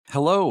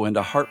Hello, and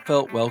a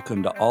heartfelt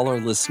welcome to all our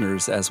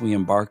listeners as we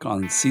embark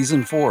on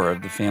Season 4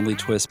 of the Family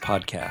Twist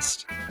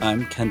podcast.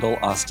 I'm Kendall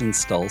Austin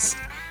Stulse,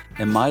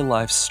 and my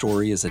life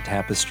story is a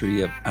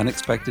tapestry of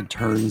unexpected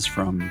turns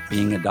from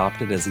being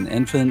adopted as an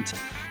infant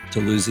to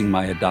losing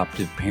my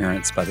adoptive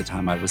parents by the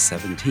time I was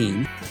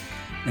 17,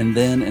 and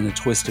then in a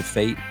twist of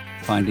fate,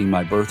 finding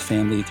my birth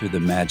family through the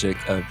magic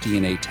of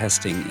DNA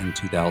testing in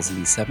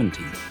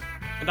 2017.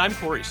 And I'm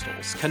Corey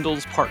Stulse,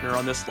 Kendall's partner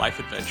on this life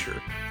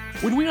adventure.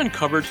 When we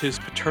uncovered his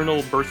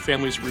paternal birth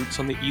family's roots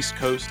on the East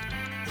Coast,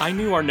 I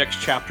knew our next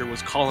chapter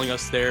was calling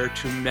us there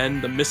to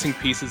mend the missing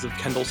pieces of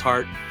Kendall's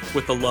heart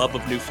with the love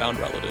of newfound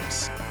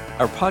relatives.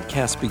 Our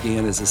podcast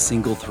began as a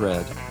single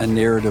thread, a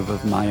narrative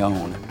of my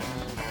own,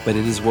 but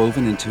it is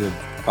woven into a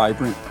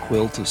vibrant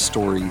quilt of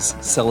stories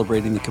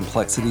celebrating the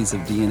complexities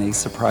of DNA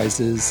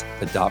surprises,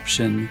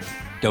 adoption,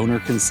 donor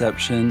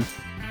conception,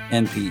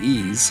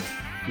 NPEs,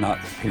 not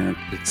parent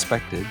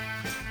expected,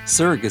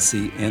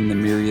 surrogacy, and the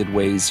myriad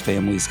ways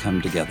families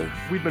come together.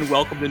 We've been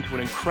welcomed into an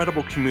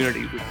incredible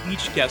community with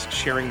each guest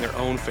sharing their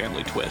own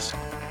family twist.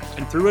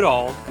 And through it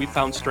all, we've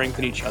found strength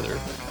in each other.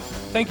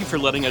 Thank you for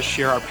letting us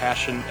share our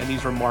passion and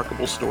these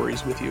remarkable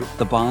stories with you.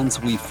 The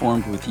bonds we've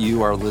formed with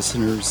you, our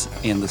listeners,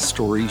 and the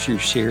stories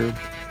you've shared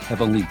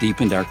have only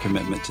deepened our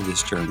commitment to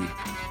this journey.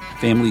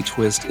 Family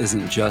Twist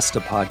isn't just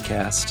a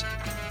podcast,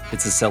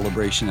 it's a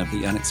celebration of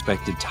the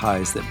unexpected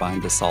ties that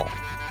bind us all.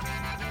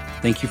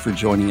 Thank you for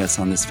joining us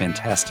on this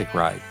fantastic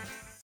ride.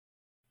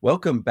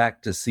 Welcome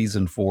back to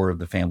Season 4 of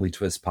the Family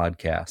Twist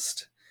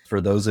podcast.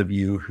 For those of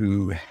you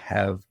who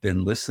have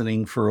been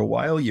listening for a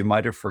while, you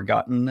might have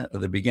forgotten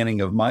the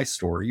beginning of my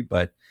story,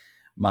 but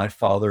my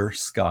father,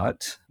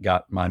 Scott,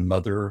 got my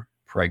mother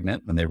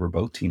pregnant when they were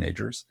both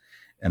teenagers,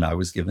 and I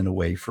was given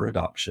away for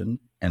adoption.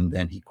 And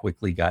then he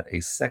quickly got a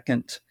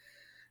second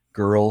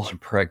girl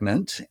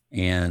pregnant,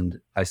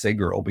 and I say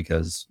girl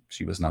because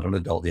she was not an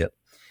adult yet,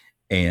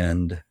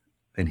 and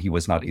he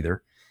was not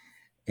either.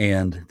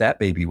 And that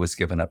baby was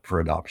given up for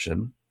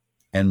adoption.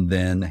 And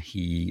then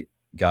he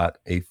got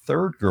a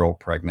third girl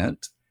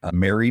pregnant,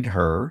 married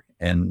her,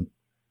 and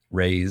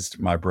raised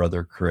my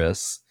brother,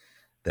 Chris,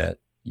 that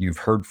you've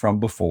heard from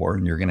before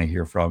and you're going to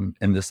hear from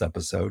in this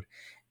episode,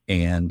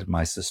 and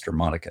my sister,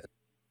 Monica.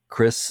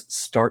 Chris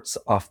starts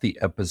off the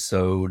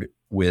episode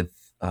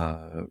with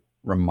a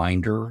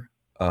reminder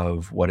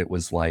of what it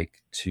was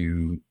like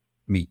to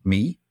meet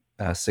me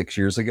 6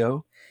 years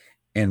ago,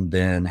 and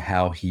then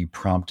how he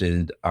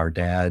prompted our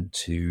dad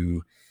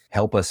to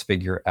help us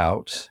figure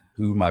out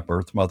who my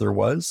birth mother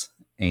was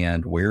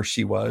and where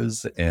she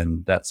was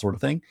and that sort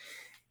of thing.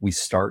 We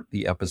start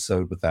the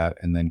episode with that,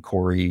 and then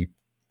Corey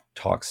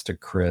talks to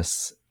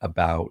Chris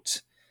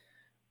about,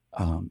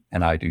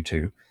 and I do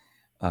too,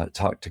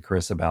 talk to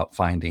Chris about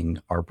finding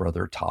our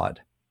brother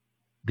Todd.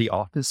 The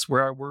office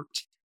where I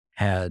worked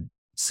had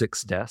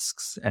 6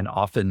 desks, and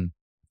often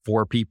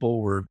 4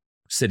 people were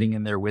sitting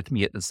in there with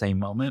me at the same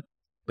moment.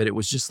 But it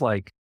was just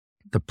like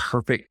the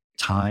perfect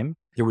time.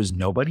 There was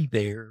nobody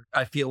there.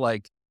 I feel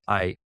like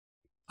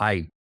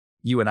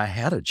you and I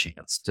had a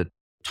chance to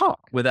talk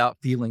without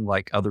feeling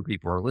like other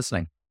people are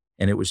listening.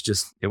 And it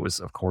was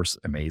of course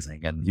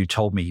amazing. And you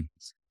told me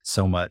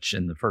so much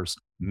in the first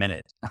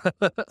minute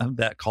of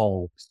that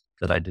call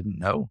that I didn't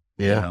know.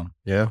 Yeah. You know?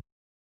 Yeah.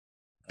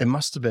 It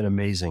must have been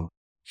amazing.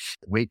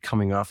 Weight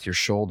coming off your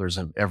shoulders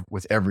and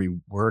with every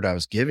word I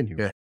was giving you.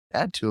 It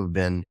had to have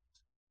been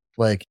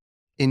like,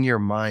 in your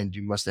mind,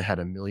 you must have had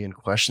a million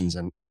questions,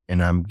 and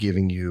I'm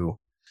giving you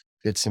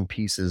bits and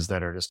pieces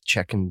that are just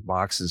checking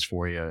boxes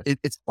for you.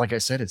 It's like I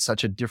said, it's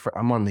such a different,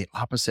 I'm on the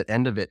opposite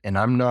end of it, and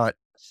I'm not,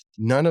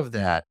 none of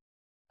that.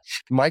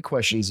 My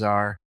questions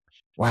are,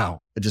 wow,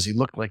 does he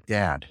look like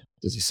dad?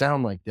 Does he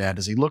sound like dad?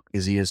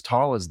 Is he as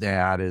tall as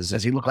dad?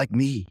 Does he look like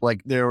me?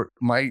 Like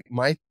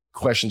my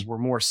questions were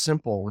more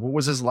simple. What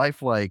was his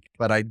life like?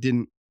 But I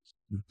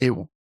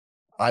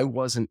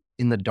wasn't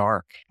in the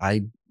dark.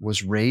 I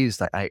was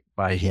raised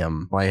by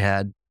him. I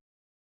had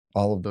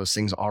all of those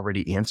things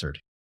already answered.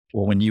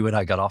 Well, when you and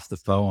I got off the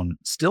phone,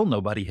 still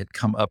nobody had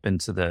come up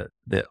into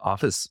the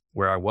office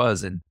where I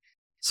was. And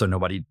so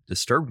nobody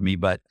disturbed me,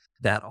 but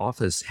that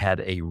office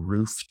had a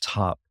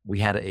rooftop. We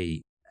had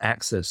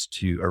access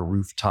to a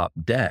rooftop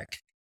deck,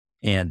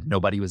 and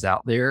nobody was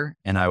out there.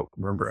 And I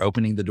remember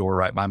opening the door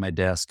right by my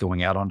desk,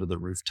 going out onto the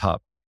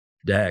rooftop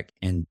deck,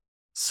 and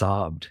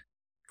sobbed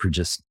for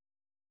just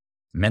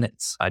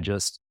minutes.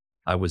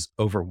 I was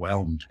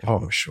overwhelmed.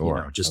 Oh,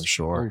 sure.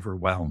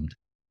 Overwhelmed.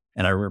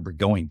 And I remember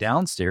going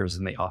downstairs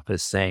in the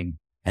office saying,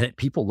 and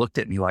people looked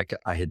at me like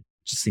I had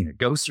just seen a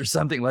ghost or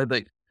something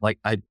like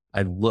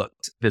I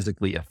looked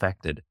physically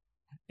affected.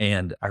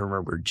 And I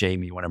remember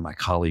Jamie, one of my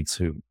colleagues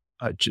who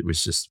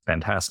was just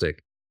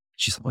fantastic.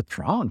 She said, "What's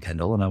wrong,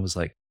 Kendall?" And I was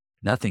like,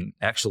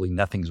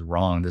 nothing's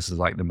wrong. This is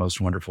like the most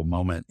wonderful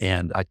moment.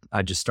 And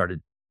I just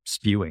started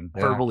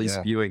verbally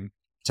spewing,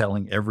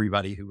 telling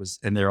everybody who was,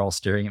 and they're all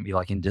staring at me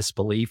like in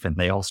disbelief, and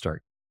they all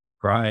start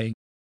crying.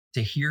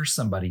 To hear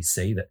somebody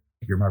say that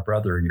you're my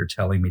brother and you're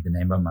telling me the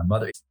name of my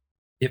mother,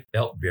 it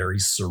felt very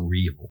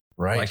surreal.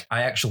 Right. Like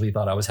I actually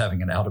thought I was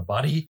having an out of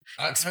body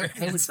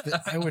experience.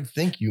 I would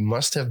think you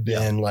must have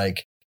been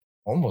like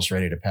almost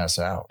ready to pass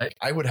out.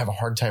 I would have a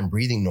hard time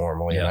breathing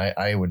normally. And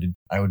I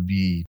would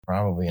be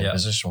probably in a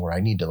position where I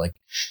need to like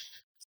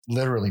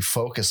literally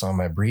focus on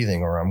my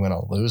breathing or I'm going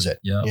to lose it.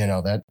 Yeah. You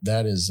know,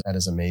 that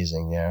is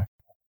amazing. Yeah.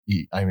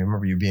 I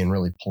remember you being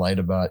really polite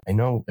about, I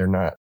know you're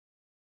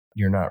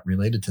not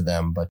related to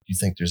them, but do you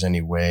think there's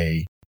any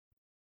way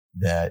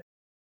that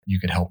you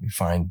could help me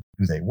find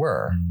who they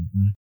were?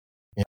 Mm-hmm.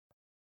 Yeah.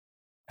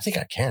 I think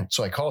I can.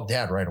 So I called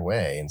Dad right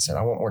away and said,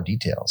 I want more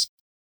details.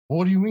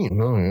 What do you mean?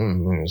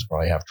 He was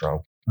probably half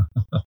drunk.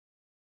 I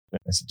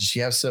said, does she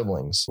have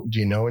siblings? Do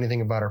you know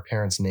anything about her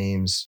parents'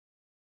 names?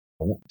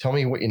 Tell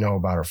me what you know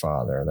about her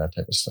father, that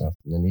type of stuff.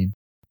 And then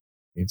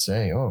he'd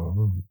say,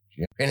 oh,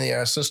 she had a pain in the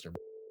ass sister.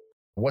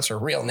 What's her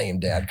real name,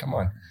 Dad? Come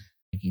on.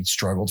 He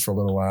struggled for a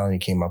little while and he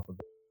came up with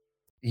it.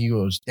 He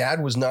goes,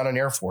 Dad was not an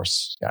Air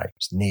Force guy. He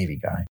was a Navy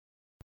guy.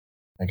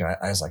 Like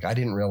I was like, I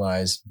didn't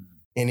realize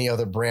any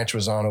other branch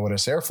was on with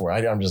us Air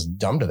Force. I'm just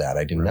dumb to that.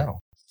 I didn't know.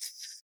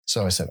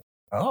 So I said,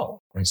 oh,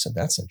 I said,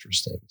 that's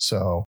interesting.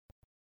 So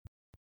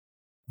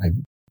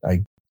I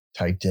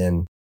typed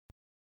in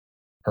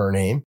her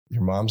name,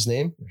 your mom's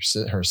name,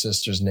 her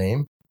sister's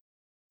name,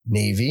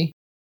 Navy,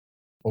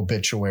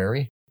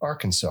 obituary,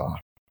 Arkansas.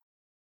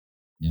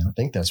 Yeah. I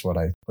think that's what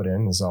I put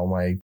in is all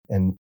my,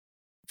 and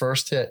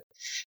first hit,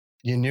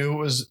 you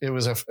knew it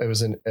was a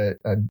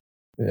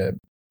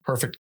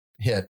perfect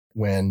hit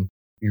when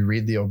you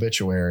read the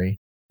obituary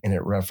and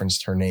it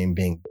referenced her name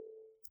being.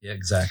 Yeah,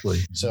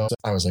 exactly. So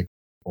I was like,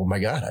 oh my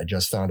God, I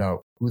just found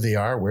out who they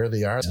are, where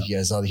they are.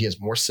 Yeah. So he has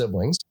more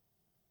siblings.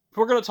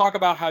 We're going to talk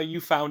about how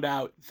you found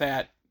out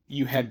that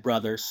you had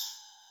brothers.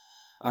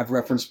 I've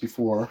referenced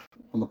before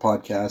on the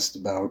podcast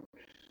about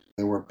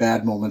there were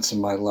bad moments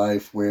in my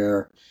life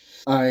where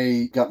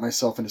I got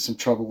myself into some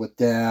trouble with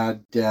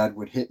Dad. Dad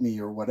would hit me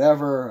or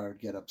whatever. I would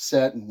get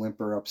upset and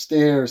whimper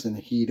upstairs, and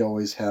he'd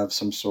always have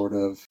some sort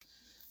of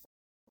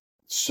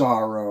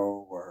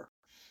sorrow or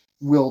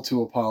will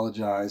to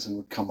apologize and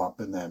would come up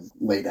and then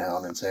lay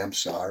down and say, I'm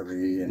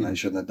sorry, and I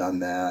shouldn't have done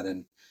that,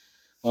 and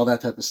all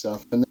that type of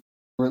stuff. And there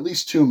were at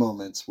least 2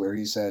 moments where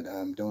he said,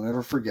 don't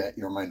ever forget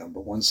you're my number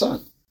 1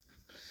 son.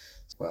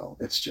 Well,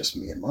 it's just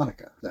me and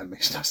Monica. That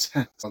makes no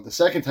sense. So the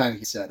second time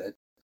he said it,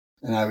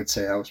 and I would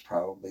say I was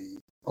probably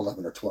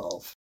 11 or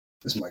 12,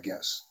 is my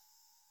guess.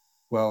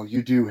 Well,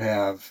 you do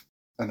have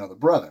another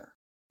brother.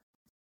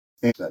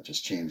 And that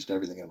just changed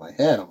everything in my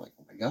head. I'm like,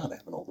 oh my God, I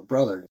have an older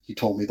brother. He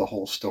told me the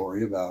whole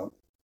story about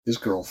his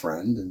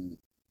girlfriend and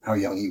how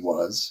young he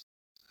was,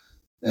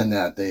 and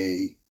that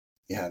he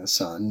had a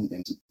son,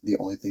 and the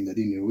only thing that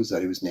he knew was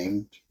that he was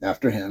named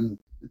after him.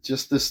 It's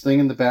just this thing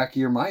in the back of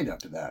your mind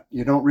after that.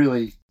 You don't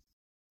really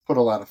put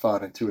a lot of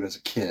thought into it as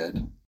a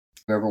kid.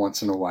 Every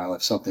once in a while,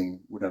 if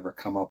something would ever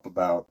come up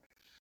about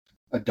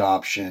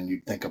adoption,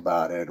 you'd think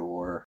about it,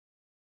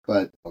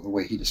 but the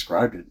way he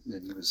described it,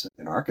 and he was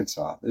in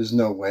Arkansas. There's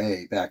no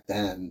way back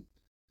then.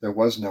 There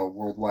was no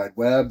World Wide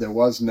Web. There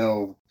was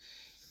no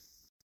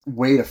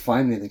way to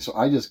find anything. So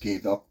I just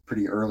gave up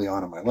pretty early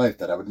on in my life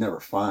that I would never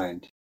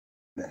find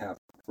to have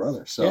a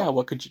brother. So yeah,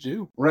 what could you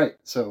do? Right.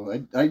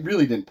 So I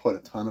really didn't put a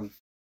ton of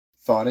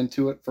thought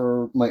into it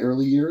for my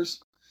early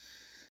years.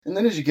 And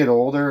then as you get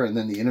older and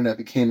then the internet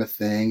became a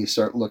thing, you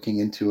start looking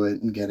into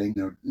it and getting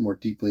more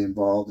deeply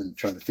involved and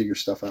trying to figure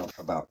stuff out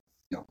about,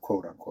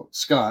 quote unquote,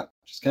 Scott,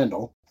 which is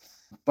Kendall.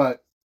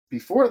 But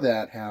before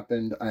that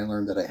happened, I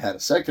learned that I had a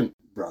second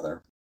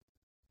brother.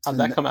 How'd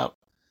that come out?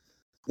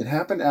 It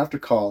happened after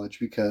college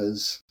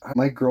because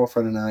my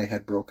girlfriend and I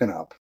had broken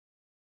up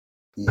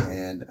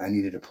and I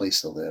needed a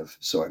place to live.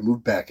 So I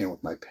moved back in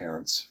with my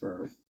parents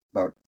for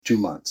about 2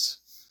 months.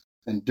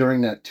 And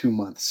during that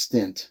 2-month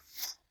stint,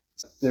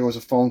 there was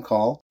a phone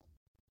call,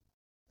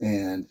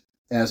 and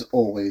as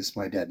always,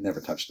 my dad never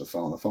touched the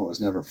phone. The phone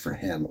was never for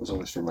him. It was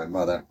always for my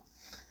mother.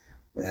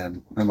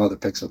 And my mother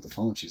picks up the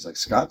phone. She's like,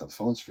 Scott, the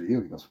phone's for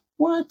you. He goes,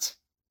 what?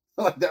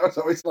 Like, that was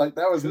always like,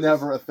 that was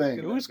never a thing.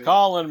 Who's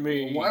calling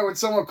me? Why would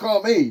someone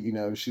call me?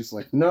 She's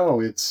like,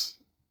 no, it's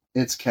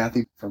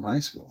Kathy from high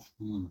school.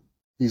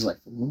 He's like,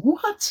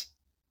 what?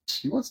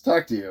 She wants to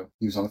talk to you.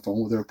 He was on the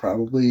phone with her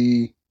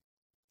probably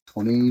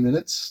 20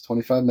 minutes,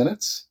 25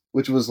 minutes.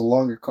 Which was a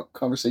longer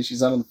conversation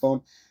he's had on the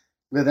phone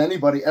with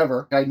anybody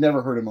ever. I'd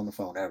never heard him on the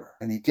phone ever.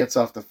 And he gets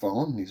off the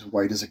phone, and he's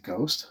white as a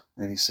ghost,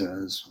 and he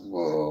says,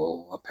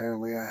 well,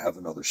 apparently I have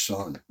another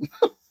son.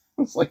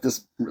 It's like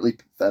this really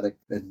pathetic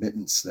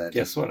admittance that...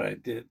 Guess what I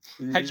did?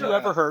 Had you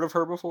ever heard of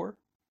her before?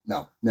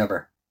 No,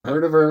 never.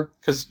 Heard of her.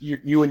 Because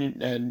you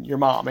and your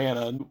mom,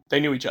 Anna,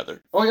 they knew each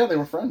other. Oh, yeah, they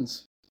were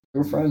friends. They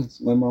were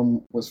friends. My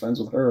mom was friends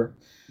with her,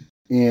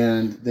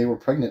 and they were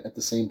pregnant at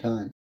the same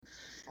time.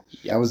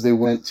 They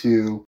went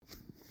to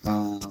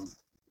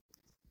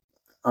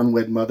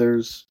Unwed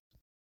Mothers,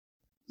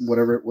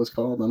 whatever it was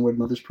called, Unwed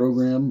Mothers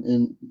program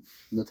in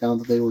the town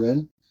that they were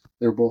in.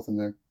 They were both in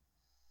there.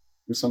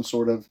 There's some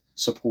sort of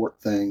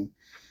support thing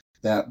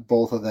that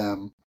both of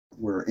them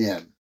were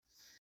in.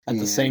 At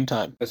the same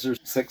time. Because they're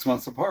 6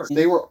 months apart.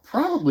 They were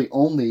probably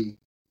only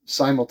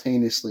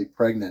simultaneously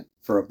pregnant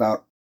for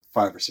about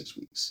 5 or 6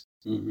 weeks.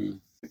 Mm-hmm.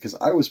 Because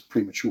I was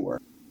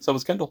premature. So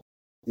was Kendall.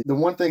 The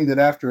one thing that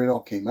after it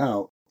all came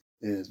out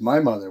is my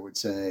mother would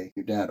say,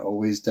 your dad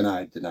always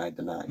denied.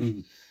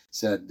 Mm-hmm.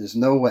 Said, there's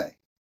no way.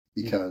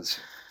 Because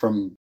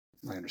from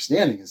my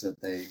understanding is that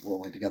they were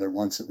only together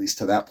once, at least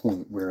to that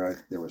point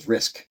where there was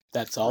risk.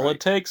 That's all it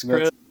takes,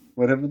 Chris.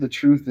 Whatever the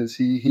truth is,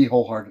 he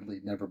wholeheartedly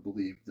never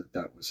believed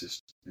that was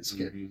his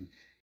kid. Mm-hmm.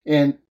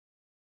 And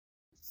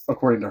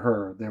according to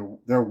her,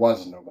 there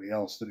was nobody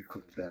else that it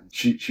could have been.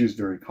 She was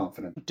very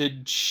confident.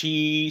 Did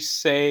she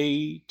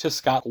say to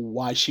Scott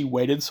why she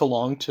waited so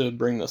long to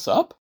bring this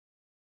up?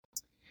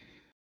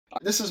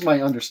 This is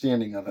my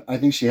understanding of it. I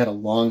think she had a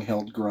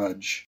long-held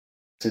grudge.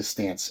 His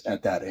stance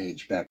at that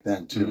age back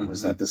then, too,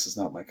 was that this is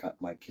not my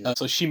kid.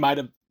 So she might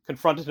have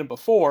confronted him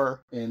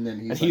before, and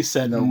then he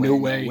said, no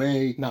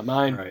way, not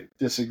mine. Right.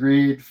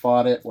 Disagreed,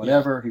 fought it,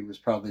 whatever. Yeah. He was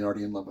probably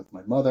already in love with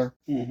my mother,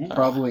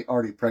 probably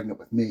already pregnant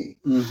with me,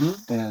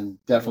 and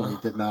definitely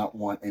did not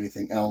want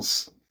anything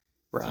else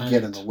to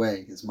get in the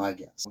way, is my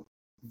guess.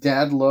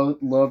 Dad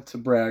loved to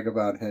brag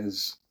about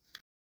his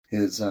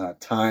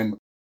time,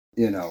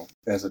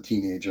 as a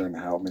teenager and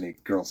how many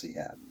girls he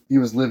had. He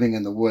was living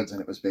in the woods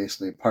and it was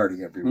basically a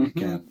party every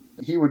weekend.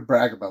 He would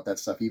brag about that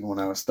stuff even when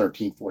I was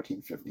 13,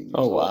 14, 15 years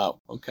old. Oh, wow.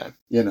 Okay.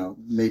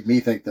 Made me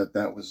think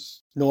that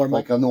was normal.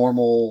 Like a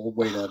normal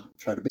way to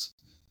try to be.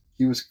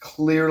 He was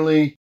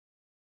clearly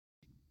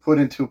put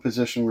into a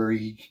position where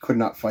he could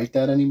not fight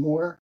that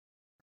anymore.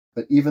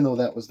 But even though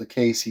that was the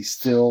case, he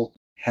still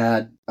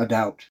had a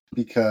doubt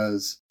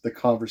because the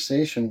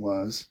conversation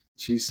was,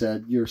 she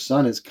said, your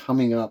son is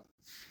coming up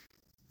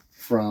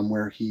from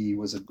where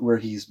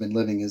he's been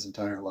living his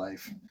entire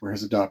life, where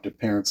his adoptive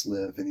parents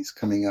live, and he's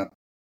coming up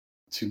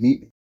to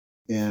meet me.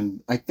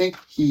 And I think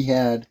he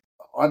had,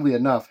 oddly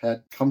enough,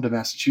 had come to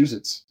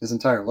Massachusetts his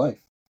entire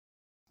life.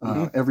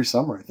 Every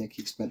summer, I think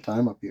he spent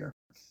time up here.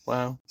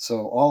 Wow.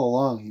 So all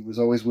along, he was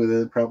always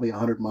within probably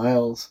 100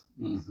 miles.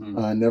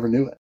 Never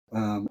knew it.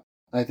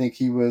 I think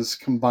he was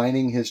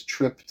combining his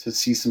trip to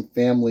see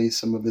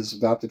some of his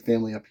adopted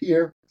family up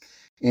here,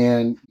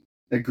 and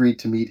agreed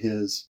to meet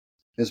his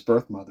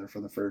birth mother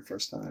for the very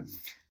first time.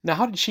 Now,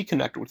 how did she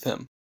connect with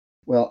him?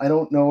 Well, I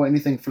don't know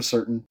anything for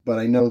certain, but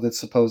I know that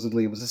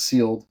supposedly it was a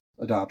sealed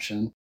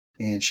adoption,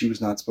 and she was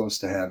not supposed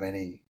to have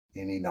any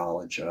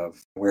knowledge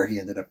of where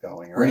he ended up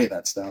going or any of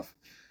that stuff.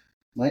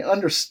 My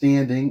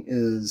understanding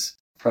is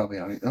probably,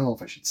 I don't know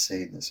if I should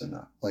say this or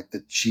not, like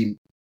that she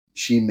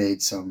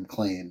made some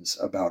claims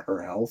about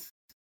her health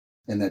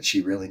and that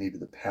she really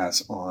needed to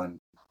pass on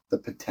the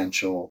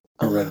potential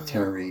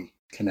hereditary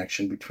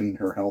connection between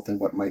her health and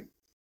what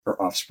her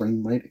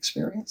offspring might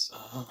experience.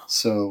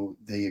 So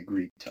they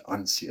agreed to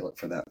unseal it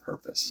for that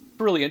purpose.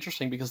 It's really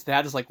interesting because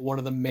that is like one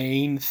of the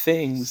main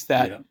things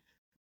that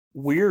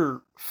we're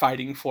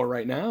fighting for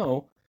right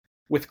now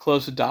with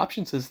closed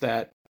adoptions, is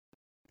that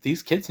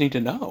these kids need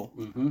to know.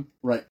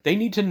 Right. They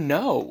need to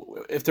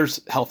know if there's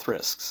health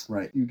risks.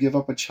 Right. You give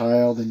up a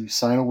child and you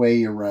sign away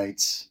your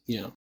rights.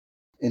 Yeah.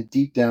 And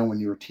deep down when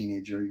you're a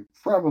teenager, you're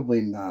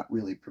probably not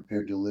really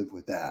prepared to live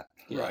with that.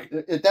 Right.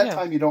 At that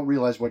time, you don't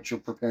realize what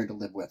you're preparing to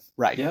live with.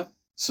 Right. Yeah.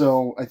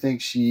 So I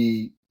think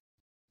she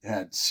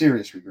had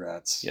serious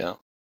regrets. Yeah.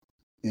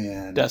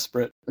 And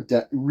desperate.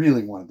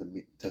 Really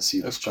wanted to see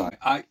this child.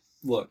 I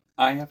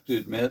have to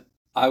admit,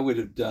 I would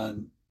have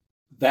done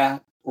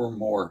that or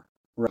more.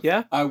 Right.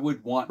 Yeah. I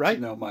would want to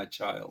know my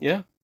child.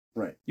 Yeah.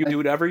 Right. You do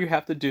whatever you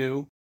have to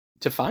do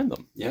to find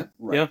them. Yeah.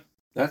 Right. Yeah.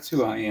 That's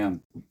who I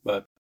am.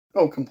 But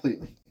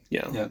completely.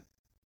 Yeah.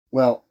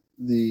 Well,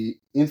 the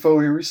info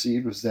we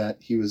received was that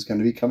he was going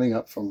to be coming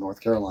up from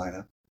North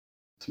Carolina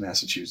to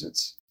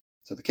Massachusetts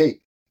to the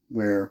Cape,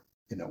 where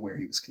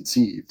he was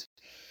conceived,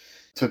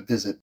 to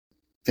visit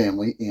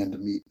family and to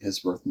meet his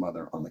birth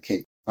mother on the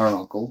Cape. Our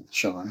uncle,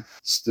 Sean,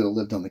 still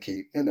lived on the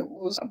Cape, and it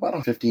was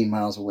about 15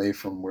 miles away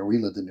from where we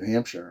lived in New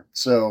Hampshire.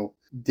 So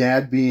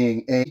Dad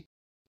being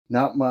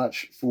not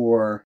much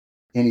for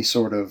any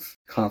sort of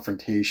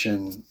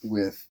confrontation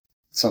with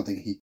something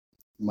he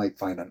might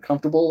find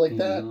uncomfortable like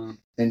that,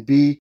 and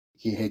B,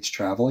 he hates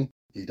traveling.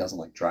 He doesn't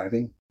like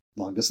driving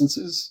long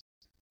distances.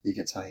 He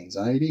gets high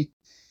anxiety.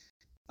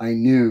 I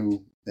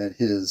knew that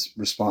his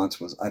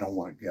response was, I don't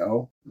want to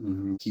go.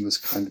 He was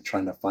kind of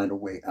trying to find a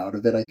way out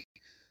of it.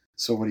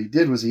 So what he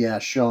did was he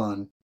asked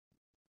Sean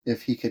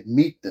if he could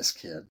meet this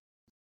kid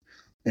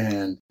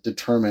and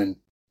determine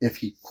if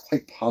he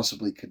quite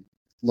possibly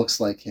looks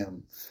like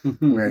him,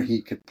 where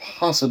he could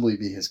possibly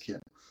be his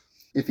kid.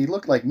 If he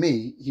looked like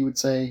me, he would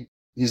say,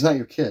 he's not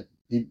your kid.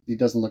 He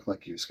doesn't look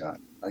like you, Scott.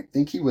 I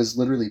think he was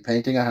literally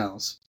painting a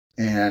house,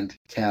 and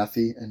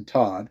Kathy and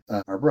Todd,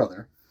 our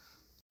brother,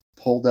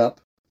 pulled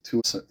up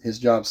to his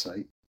job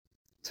site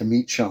to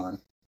meet Sean.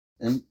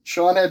 And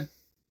Sean had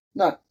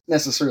not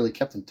necessarily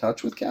kept in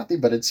touch with Kathy,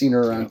 but had seen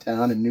her around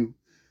town and knew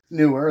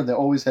her.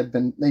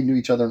 They knew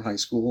each other in high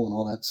school and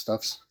all that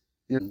stuff.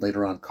 He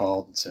later on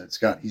called and said,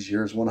 Scott, he's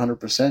yours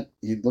 100%.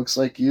 He looks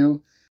like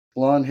you.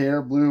 blonde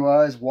hair, blue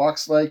eyes,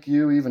 walks like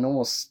you, even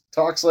almost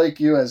talks like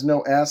you, has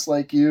no ass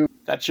like you.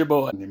 That's your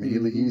boy. And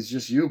immediately he's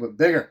just you, but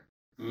bigger.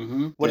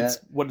 What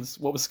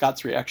was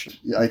Scott's reaction?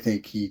 I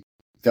think he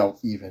felt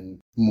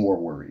even more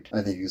worried.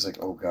 I think he was like,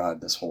 oh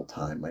God, this whole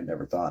time I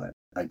never thought it.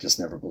 I just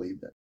never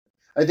believed it.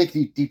 I think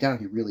deep down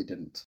he really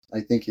didn't.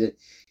 I think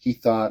he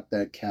thought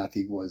that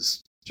Kathy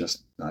was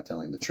just not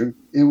telling the truth.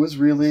 It was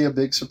really a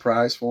big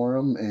surprise for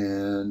him,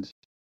 and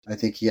I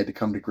think he had to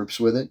come to grips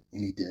with it,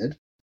 and he did.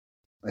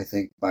 I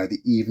think by the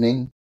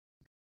evening,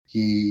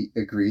 he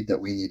agreed that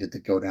we needed to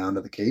go down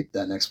to the Cape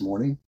that next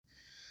morning.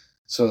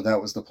 So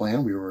that was the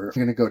plan. We were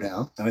going to go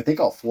down. And I think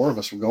all four of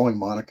us were going,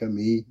 Monica,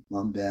 me,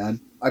 Mom, Dad.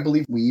 I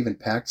believe we even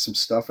packed some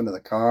stuff into the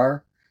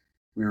car.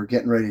 We were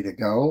getting ready to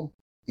go,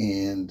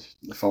 and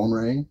the phone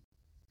rang,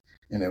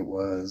 and it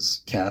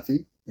was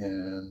Kathy,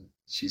 and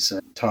she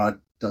said, Todd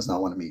does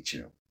not want to meet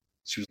you.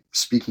 She was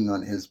speaking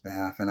on his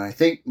behalf, and I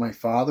think my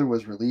father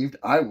was relieved.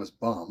 I was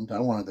bummed. I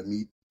wanted to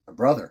meet my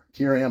brother.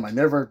 Here I am. I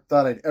never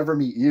thought I'd ever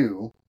meet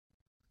you.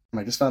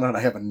 I just found out I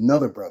have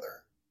another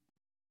brother.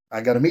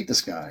 I got to meet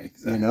this guy,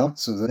 exactly. You know?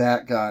 So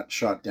that got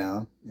shot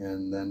down,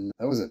 and then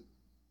that was it.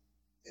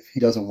 If he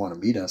doesn't want to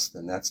meet us,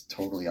 then that's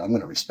totally, I'm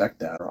going to respect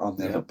that, or I'll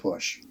never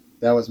push.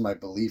 That was my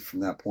belief from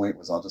that point,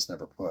 was I'll just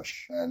never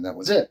push. And that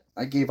was it.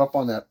 I gave up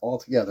on that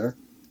altogether.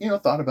 You know,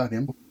 thought about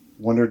him,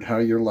 wondered how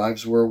your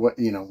lives were, what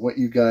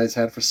you guys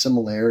had for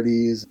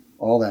similarities,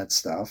 all that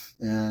stuff.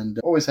 And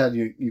always had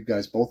you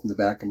guys both in the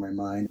back of my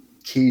mind.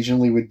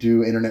 Occasionally would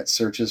do internet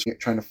searches,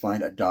 trying to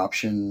find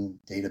adoption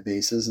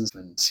databases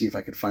and see if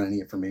I could find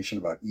any information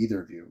about either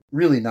of you.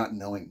 Really not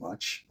knowing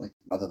much, like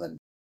other than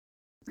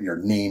your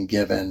name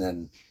given.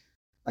 And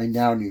I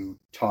now knew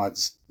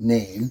Todd's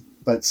name,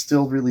 but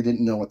still really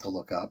didn't know what to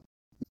look up.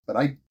 But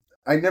I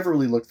never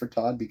really looked for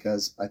Todd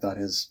because I thought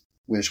his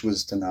wish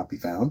was to not be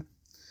found.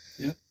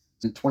 Yeah.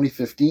 In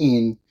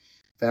 2015,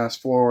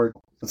 fast forward,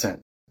 what's that,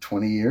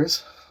 20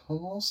 years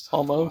almost?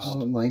 Almost.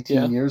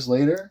 19 years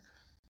later.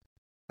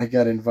 I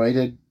got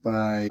invited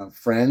by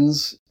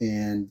friends,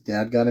 and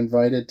Dad got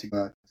invited to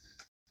go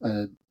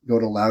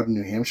to Loudon,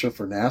 New Hampshire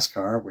for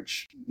NASCAR,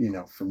 which,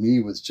 for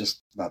me was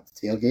just about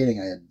the tailgating.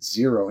 I had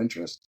zero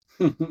interest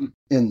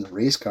in the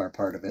race car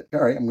part of it. All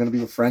right, I'm going to be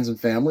with friends and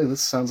family.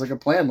 This sounds like a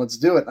plan. Let's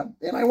do it.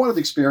 And I wanted to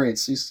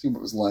experience, see what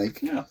it was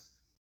like. Yeah.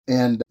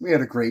 And we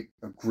had a great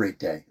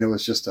day. It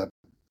was just a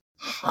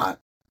hot,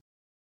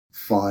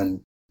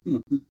 fun,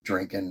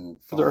 drinking.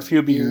 Fun, there were a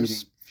few beers.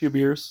 Eating.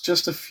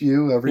 Just a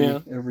few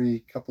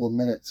every couple of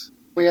minutes.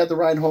 We had the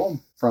ride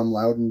home from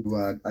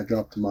Loudon. I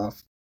dropped him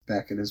off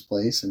back at his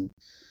place, and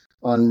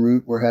en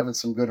route we're having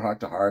some good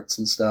heart-to-hearts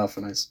and stuff,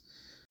 and I was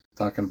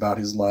talking about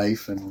his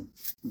life and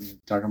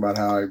talking about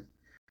how I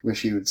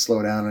wish he would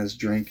slow down on his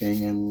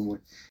drinking, and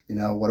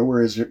what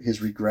were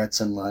his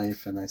regrets in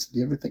life. And I said, do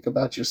you ever think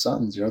about your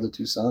sons, your other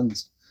two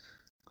sons?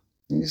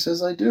 And he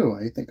says, I do.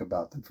 I think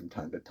about them from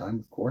time to time.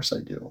 Of course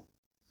I do.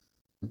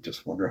 I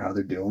just wonder how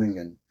they're doing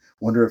and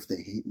wonder if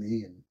they hate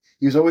me. And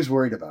he was always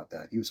worried about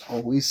that. He was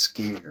always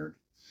scared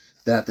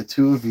that the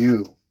two of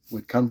you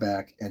would come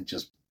back and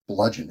just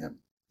bludgeon him.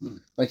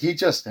 Like he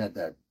just had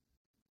that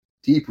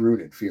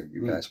deep-rooted fear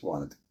you guys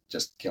wanted to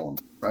just kill him.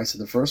 I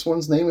said, the first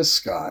one's name is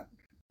Scott.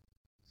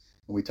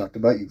 And we talked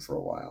about you for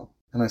a while.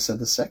 And I said,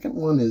 the second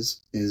one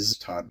is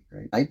Todd,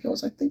 right? I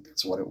goes, I think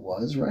that's what it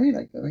was, right?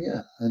 I go,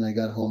 yeah. And I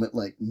got home at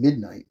like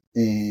midnight,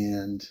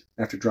 and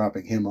after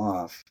dropping him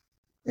off,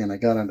 and I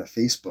got onto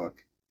Facebook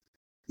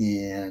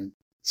and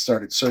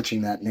started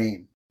searching that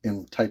name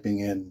and typing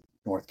in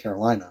North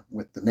Carolina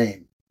with the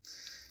name.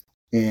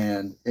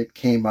 And it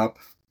came up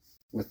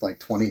with like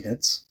 20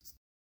 hits.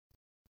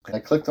 I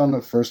clicked on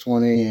the first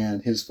one,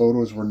 and his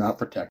photos were not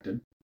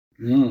protected.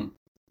 And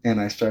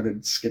I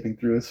started skipping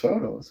through his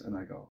photos, and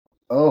I go,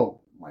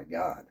 oh my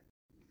God.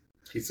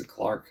 He's a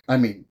Clark. I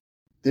mean,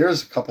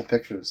 there's a couple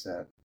pictures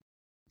that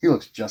he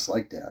looks just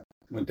like Dad.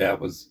 When Dad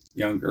was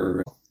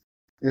younger.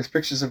 There's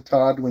pictures of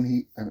Todd when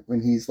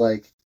he's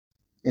like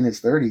in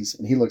his 30s,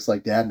 and he looks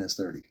like Dad in his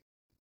 30s.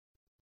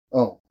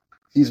 Oh,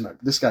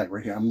 this guy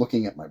right here. I'm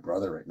looking at my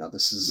brother right now.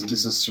 This is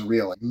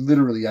surreal. Like,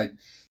 literally,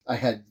 I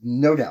had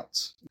no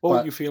doubts. What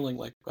were you feeling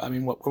like? I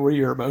mean, what were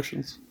your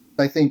emotions?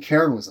 I think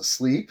Karen was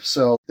asleep,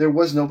 so there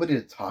was nobody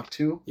to talk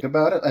to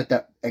about it at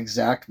that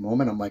exact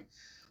moment. I'm like,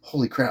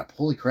 holy crap,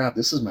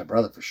 this is my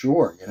brother for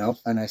sure,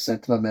 And I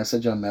sent him a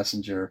message on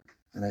Messenger,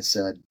 and I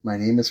said, my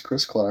name is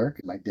Chris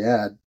Clark. My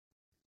dad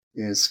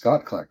is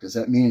Scott Clark. Does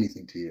that mean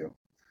anything to you?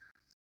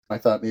 I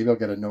thought maybe I'll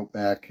get a note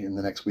back in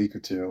the next week or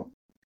two.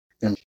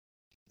 And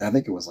I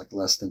think it was like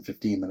less than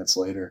 15 minutes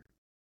later.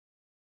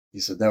 He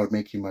said, that would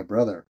make you my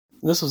brother.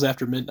 This was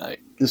after midnight.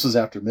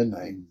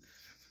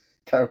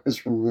 That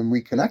was when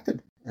we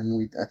connected.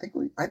 And I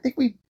think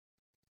we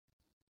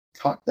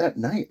talked that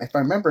night. If I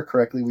remember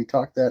correctly, we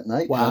talked that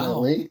night. Wow.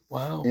 Late.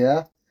 Wow.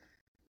 Yeah.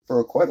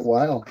 For quite a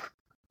while.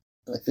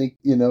 I think,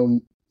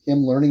 him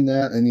learning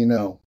that,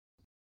 and,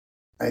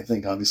 I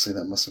think obviously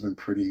that must have been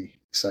pretty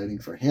exciting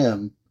for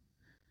him.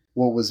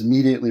 What was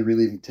immediately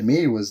relieving to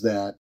me was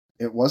that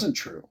it wasn't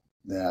true.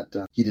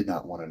 that he did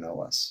not want to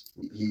know us.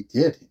 He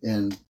did.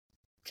 And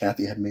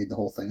Kathy had made the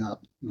whole thing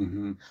up.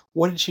 Mm-hmm.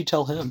 What did she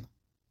tell him?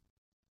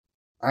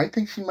 I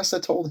think she must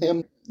have told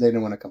him they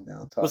didn't want to come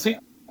down.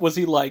 Was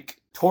he like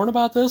torn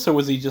about this, or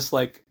was he just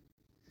like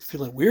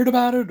feeling weird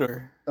about it,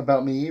 or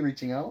about me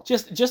reaching out?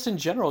 Just in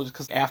general, just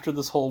because after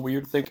this whole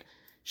weird thing,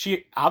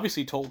 she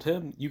obviously told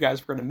him you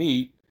guys were going to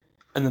meet,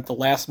 and at the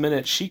last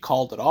minute she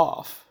called it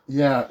off.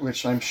 Yeah,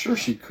 which I'm sure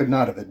she could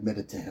not have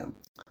admitted to him.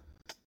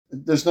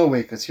 There's no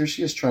way, because here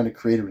she is trying to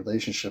create a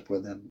relationship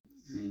with him.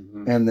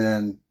 Mm-hmm. And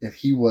then if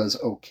he was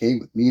okay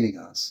with meeting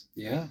us,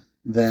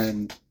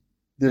 then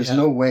there's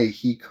no way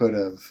he could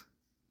have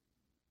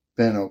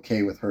been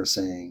okay with her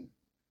saying,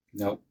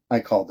 nope, I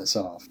called this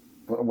off.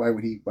 Why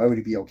would he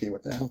be okay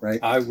with that, right?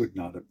 I would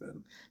not have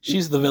been.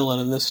 She's the villain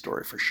in this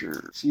story for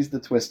sure. She's the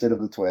twisted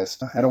of the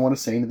twist. I don't want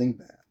to say anything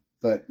bad,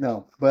 but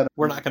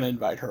we're not going to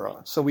invite her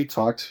on. So we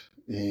talked,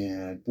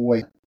 and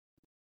boy,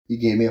 he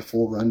gave me a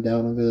full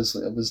rundown of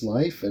his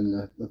life,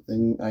 and the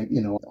thing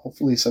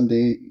hopefully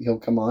someday he'll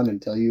come on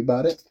and tell you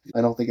about it.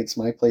 I don't think it's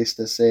my place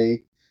to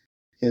say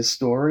his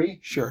story,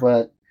 sure,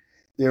 but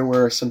there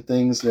were some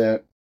things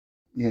that,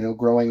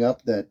 growing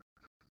up, that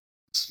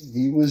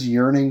he was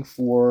yearning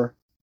for,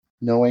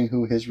 knowing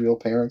who his real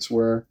parents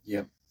were.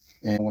 Yep.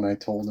 And when I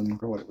told him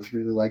what it was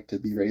really like to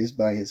be raised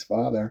by his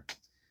father,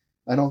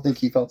 I don't think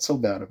he felt so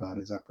bad about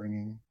his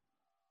upbringing.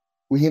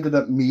 We ended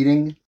up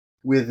meeting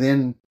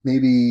within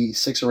maybe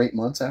 6 or 8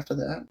 months after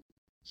that.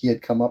 He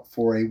had come up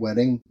for a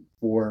wedding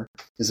for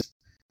his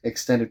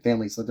extended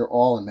family. So they're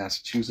all in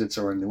Massachusetts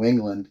or in New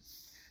England.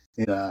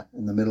 In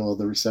the middle of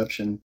the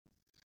reception,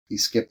 he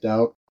skipped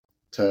out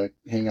to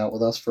hang out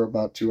with us for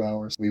about 2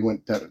 hours. We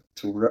went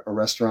to a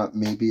restaurant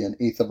maybe an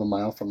eighth of a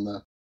mile from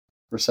the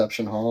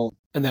reception hall.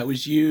 And that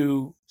was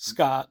you,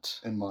 Scott,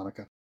 and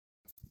Monica.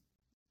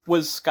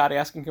 Was Scott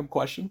asking him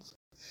questions?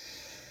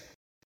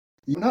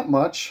 Not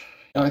much.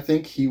 I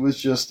think he was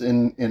just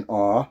in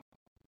awe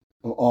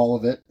of all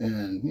of it.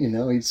 And,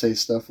 he'd say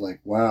stuff like,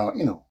 wow,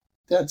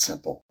 that's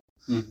simple.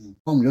 Mm-hmm.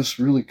 I'm just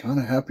really kind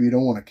of happy you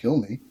don't want to kill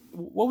me.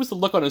 What was the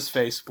look on his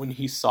face when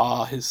he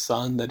saw his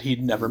son that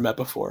he'd never met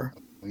before?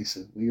 He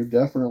said, well, you're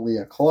definitely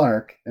a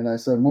Clark. And I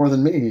said, more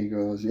than me. He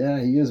goes, yeah,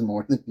 he is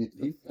more than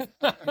you.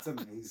 That's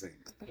amazing.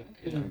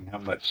 How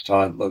much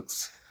Todd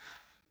looks.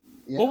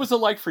 Yeah. What was it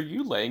like for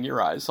you laying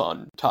your eyes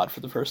on Todd for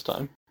the first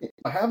time?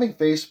 Having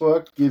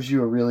Facebook gives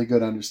you a really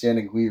good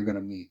understanding of who you're going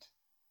to meet.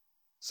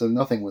 So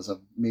nothing was a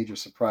major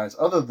surprise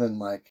other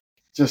than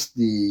just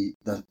the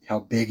how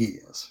big he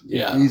is.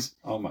 Yeah.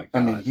 Oh my God. I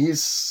mean,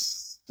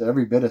 he's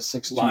every bit of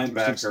 6'2",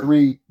 linebacker.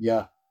 6'3".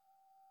 Yeah.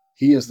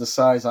 He is the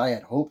size I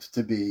had hoped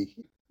to be.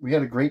 We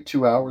had a great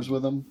 2 hours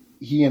with him.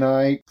 He and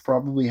I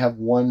probably have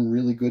one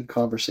really good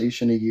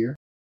conversation a year,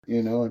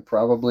 and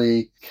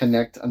probably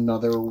connect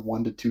another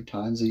 1 to 2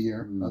 times a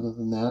year. Mm. Other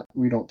than that,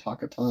 we don't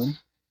talk a ton.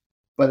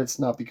 But it's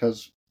not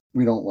because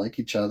we don't like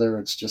each other.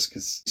 It's just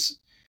because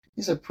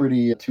he's a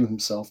pretty to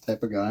himself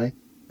type of guy.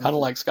 Kind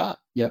of like Scott.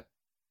 Yep.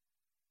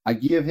 I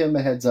give him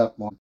a heads up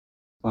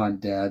on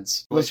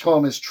Dad's, let's call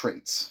him his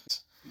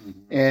traits.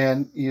 Mm-hmm.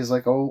 And he's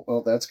like, oh,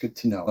 well, that's good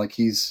to know.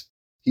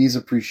 He's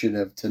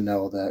appreciative to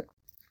know that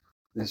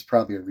there's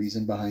probably a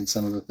reason behind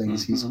some of the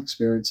things he's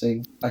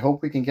experiencing. I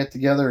hope we can get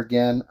together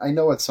again. I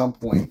know at some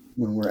point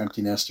when we're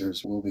empty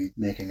nesters, we'll be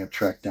making a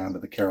trek down to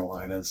the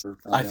Carolinas.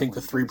 I think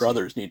the 3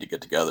 brothers need to get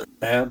together.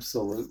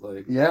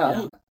 Absolutely.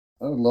 Yeah.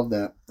 I would love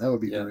that. That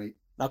would be great.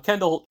 Now,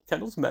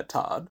 Kendall's met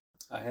Todd.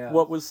 I have.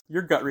 What was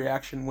your gut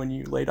reaction when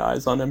you laid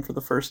eyes on him for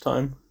the first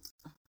time?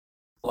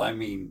 Well, I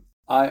mean,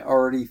 I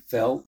already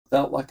felt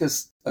like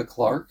a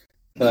Clark,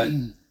 but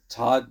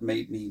Todd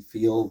made me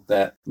feel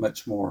that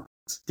much more.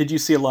 Did you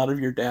see a lot of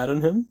your dad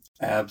in him?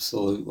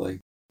 Absolutely.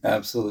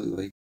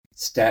 Absolutely.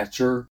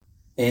 Stature.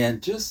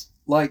 And just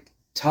like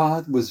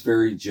Todd was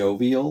very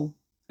jovial.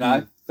 And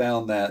I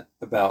found that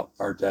about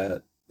our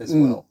dad as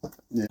well.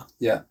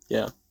 Yeah.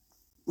 It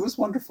was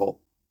wonderful.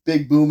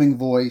 Big booming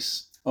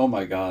voice. Oh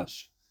my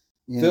gosh.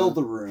 Fill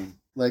the room.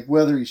 Like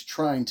whether he's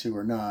trying to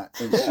or not.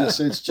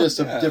 It's just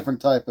a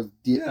different type of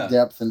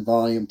depth and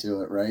volume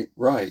to it, right?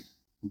 Right.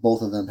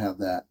 Both of them have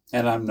that.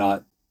 And I'm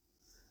not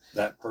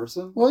that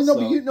person. Well, no,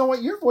 but you know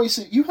what? Your voice,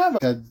 you have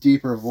a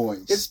deeper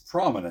voice. It's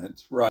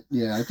prominent, right?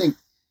 Yeah, I think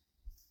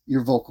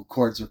your vocal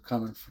cords are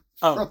coming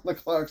from the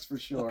Clarks for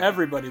sure.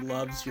 Everybody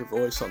loves your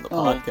voice on the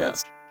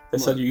podcast. They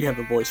said you have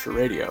a voice for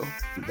radio.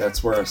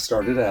 That's where I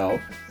started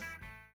out.